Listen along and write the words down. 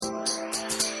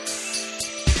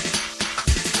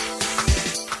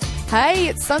Hey,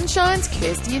 it's Sunshine's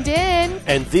Kirsty and Dan.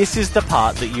 And this is the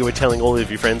part that you were telling all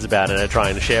of your friends about and are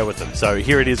trying to share with them. So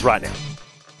here it is right now.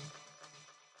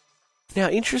 Now,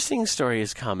 interesting story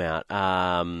has come out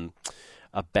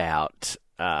about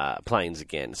planes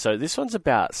again. So this one's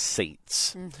about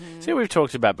seats. Mm-hmm. So we've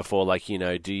talked about before, like, you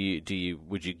know,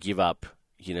 would you give up,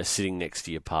 you know, sitting next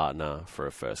to your partner for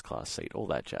a first class seat, all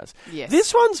that jazz. Yes.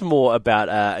 This one's more about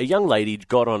a young lady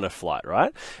got on a flight,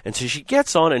 right? And so she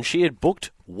gets on and she had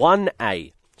booked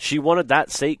 1A. She wanted that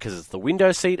seat because it's the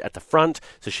window seat at the front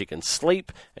so she can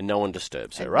sleep and no one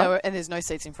disturbs her, right? And there's no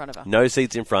seats in front of her. No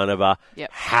seats in front of her.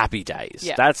 Yep. Happy days.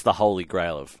 Yep. That's the holy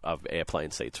grail of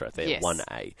airplane seats right there, Yes.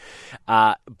 1A.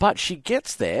 But she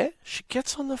gets there. She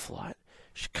gets on the flight.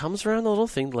 She comes around the little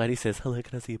thing. The lady says, "Hello,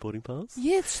 can I see your boarding pass?"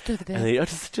 Yes, do that. And then,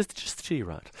 just to your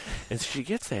right. And so she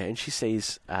gets there and she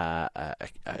sees, a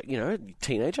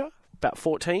teenager, about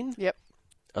 14. Yep.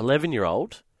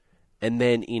 11-year-old. And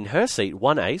then in her seat,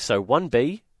 1A, so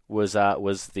 1B was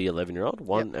the 11-year-old,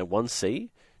 1C,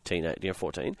 teenager,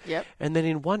 14. Yep. And then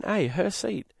in 1A, her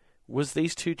seat was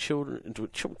these two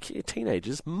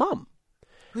teenagers' mum.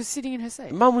 Who's sitting in her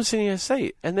seat? Mum was sitting in her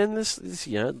seat. And then this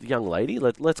young lady,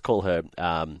 let's call her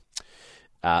Belinda.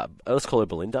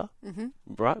 Mm-hmm.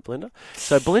 Right, Belinda?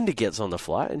 So Belinda gets on the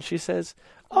flight and she says,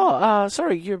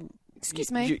 sorry,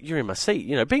 Excuse me. You're in my seat,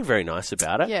 you know, being very nice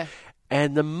about it. Yeah.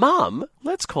 And the mum,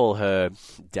 let's call her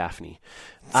Daphne.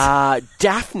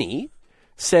 Daphne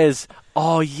says,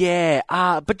 "Oh, yeah,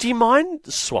 but do you mind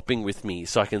swapping with me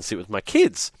so I can sit with my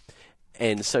kids?"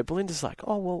 And so Belinda's like,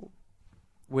 "Oh, well,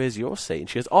 where's your seat?" And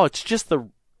she goes, "Oh, it's just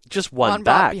one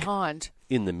back right behind.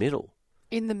 in the middle."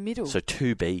 In the middle. So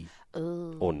 2B.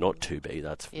 Ooh. Or not 2B.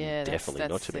 That's definitely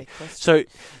that's not 2B. the question. So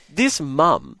this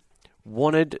mum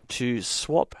wanted to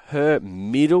swap her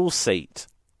middle seat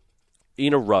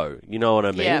in a row. You know what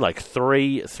I mean? Yeah. Like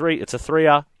three. It's a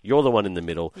threer. You're the one in the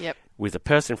middle. Yep. With a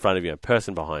person in front of you, and a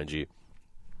person behind you.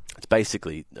 It's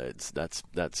basically that's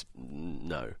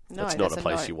no. That's not a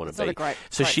place you want to be.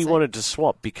 So she wanted to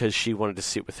swap because she wanted to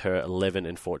sit with her 11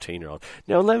 and 14-year-old.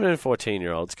 Now 11 and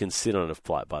 14-year-olds can sit on a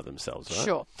flight by themselves, right?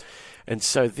 Sure. And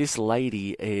so this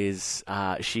lady is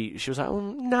she was like, "Oh,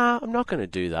 nah, I'm not going to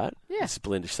do that." Yeah. This is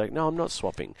Belinda. She's like, "No, I'm not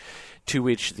swapping." To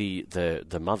which the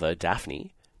mother,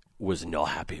 Daphne, was not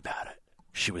happy about it.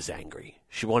 She was angry.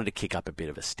 She wanted to kick up a bit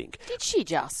of a stink. Did she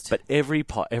just? But every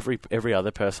other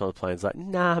person on the plane's like,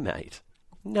 "Nah, mate.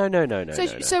 No."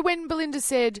 So when Belinda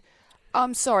said,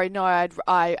 "I'm sorry, no,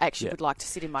 I actually would like to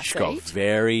sit in my she seat." got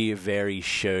very, very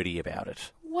shirty about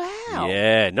it. Wow.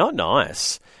 Yeah, not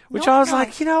nice. Which I was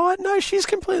like, you know what? No, she's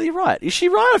completely right. Is she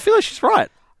right? I feel like she's right.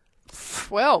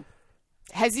 Well,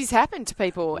 has this happened to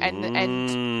people? And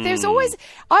there's I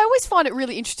always find it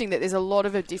really interesting that there's a lot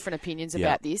of different opinions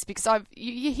about this because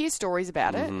you hear stories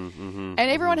about it, and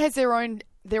everyone has their own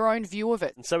view of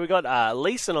it. So we got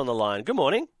Leeson on the line. Good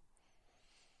morning.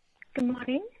 Good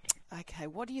morning. Okay,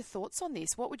 what are your thoughts on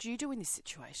this? What would you do in this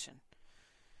situation?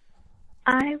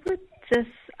 I would just,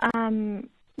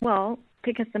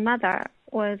 because the mother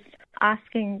was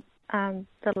asking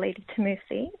the lady to move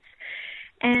seats,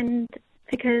 and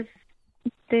because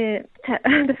the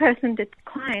person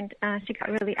declined, she got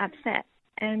really upset.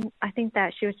 And I think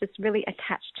that she was just really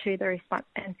attached to the response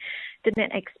and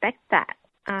didn't expect that.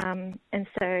 And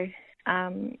so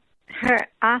her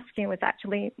asking was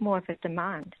actually more of a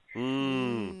demand.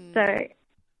 So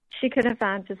she could have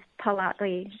just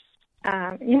politely,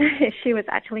 if she was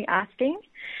actually asking,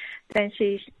 then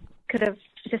she could have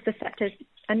just accepted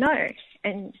a no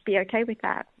and be okay with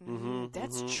that.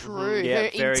 That's true. Yeah,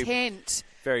 her intent.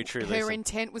 Very true, Lisa. Her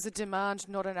intent was a demand,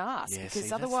 not an ask. Yeah, because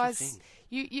see, otherwise,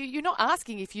 you're not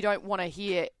asking if you don't want to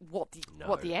hear what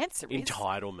the answer is.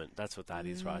 Entitlement. That's what that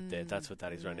is right there. That's what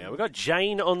that is right now. We've got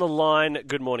Jane on the line.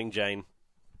 Good morning, Jane.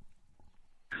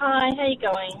 Hi, how you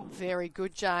going? Very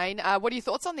good, Jane. What are your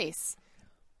thoughts on this?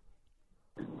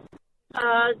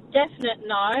 Definite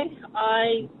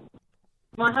no.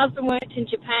 My husband worked in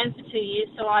Japan for 2 years,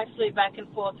 so I flew back and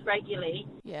forth regularly.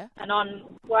 Yeah. And on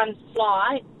one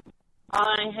flight,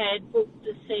 I had booked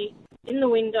the seat in the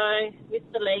window with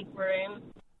the leg room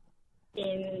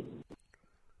in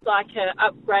like a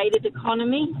upgraded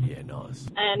economy. Yeah, nice.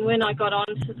 And when I got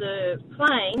onto the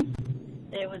plane,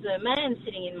 there was a man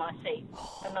sitting in my seat.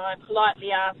 And I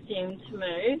politely asked him to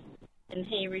move, and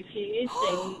he refused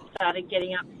and started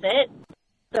getting upset.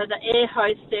 So the air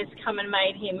hostess come and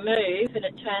made him move, and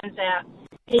it turns out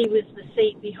he was the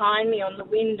seat behind me on the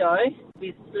window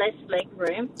with less leg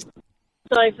room.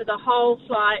 So for the whole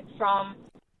flight from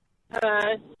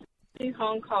Perth to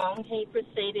Hong Kong, he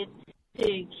proceeded to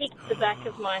kick the back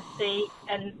of my seat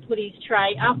and put his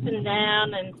tray up and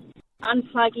down and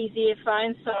unplug his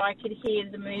earphones so I could hear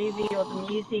the movie or the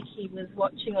music he was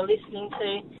watching or listening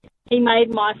to. He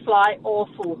made my flight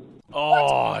awful.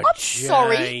 Oh, I'm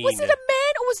sorry. Was it a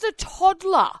man or was it a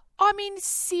toddler? I mean,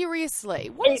 seriously,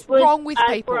 what is wrong with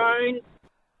people?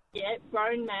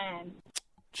 Grown man.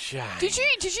 Jane. Did you?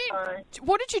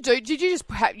 What did you do? Did you just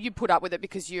you put up with it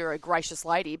because you're a gracious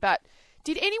lady? But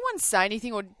did anyone say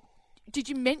anything, or did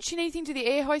you mention anything to the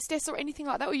air hostess or anything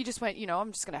like that, or you just went,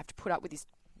 I'm just going to have to put up with this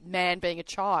man being a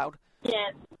child?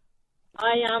 Yeah,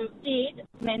 I did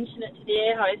mention it to the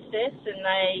air hostess, and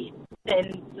they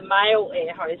sent the male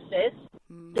air hostess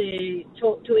to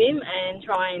talk to him and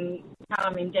try and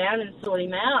calm him down and sort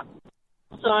him out.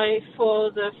 So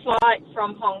for the flight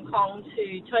from Hong Kong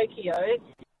to Tokyo,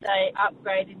 they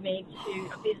upgraded me to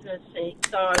a business seat,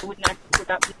 so I wouldn't have to put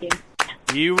up with him.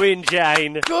 You win,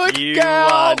 Jane. Good you girl.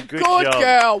 Won. Good job.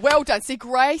 Girl. Well done. See,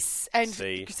 grace and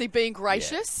see being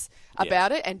gracious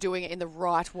about it and doing it in the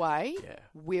right way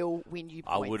will win you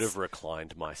points. I would have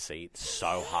reclined my seat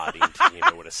so hard into him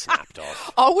it would have snapped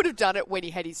off. I would have done it when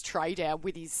he had his tray down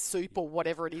with his soup or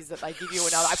whatever it is that they give you.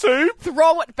 Another soup?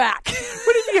 Throw it back.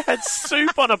 What if you had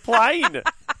soup on a plane?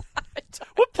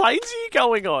 What planes are you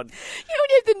going on? When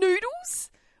you have the noodles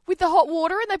with the hot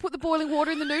water and they put the boiling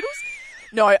water in the noodles?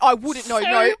 No, I wouldn't. No,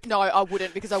 I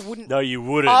wouldn't because I wouldn't. No, you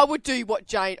wouldn't. I would do what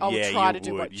Jane. I would try to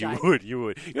do what Jane. You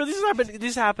would.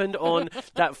 This happened on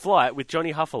that flight with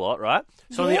Johnny Huffalot, right?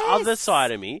 So on the other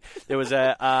side of me, there was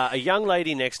a young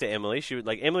lady next to Emily.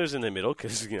 Emily was in the middle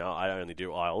because I only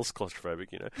do aisles,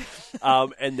 claustrophobic,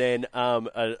 and then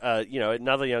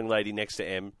another young lady next to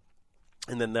Em,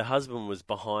 and then the husband was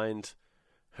behind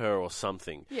her or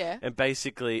something. Yeah. And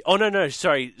basically... Oh, no,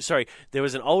 sorry. There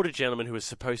was an older gentleman who was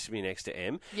supposed to be next to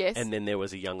M. Yes. And then there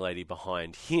was a young lady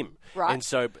behind him. Right. And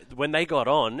so when they got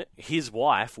on, his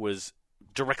wife was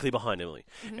directly behind Emily.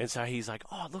 Mm-hmm. And so he's like,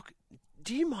 oh, look,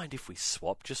 do you mind if we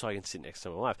swap just so I can sit next to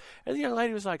my wife? And the young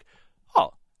lady was like,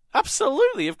 oh,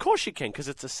 absolutely, of course you can, because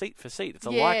it's a seat for seat. It's a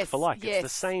like for like. Yes. It's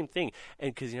the same thing.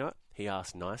 And because, what? He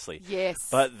asked nicely. Yes.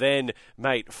 But then,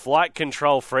 mate, flight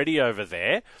control Freddie over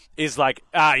there is like,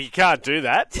 you can't do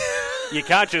that. You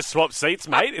can't just swap seats,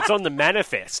 mate. It's on the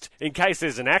manifest. In case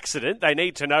there's an accident, they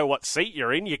need to know what seat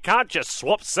you're in. You can't just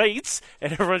swap seats.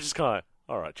 And everyone's just kind of,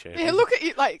 all right, champion. Yeah, look at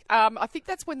you. I think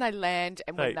that's when they land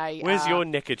and when they... Where's your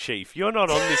neckerchief? You're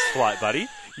not on this flight, buddy.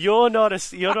 You're not a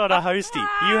hostie.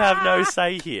 You have no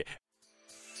say here.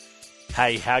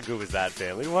 Hey, how good was that,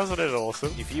 family? Wasn't it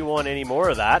awesome? If you want any more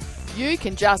of that, you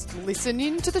can just listen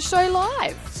in to the show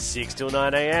live. 6 till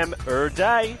 9 a.m. every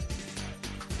day.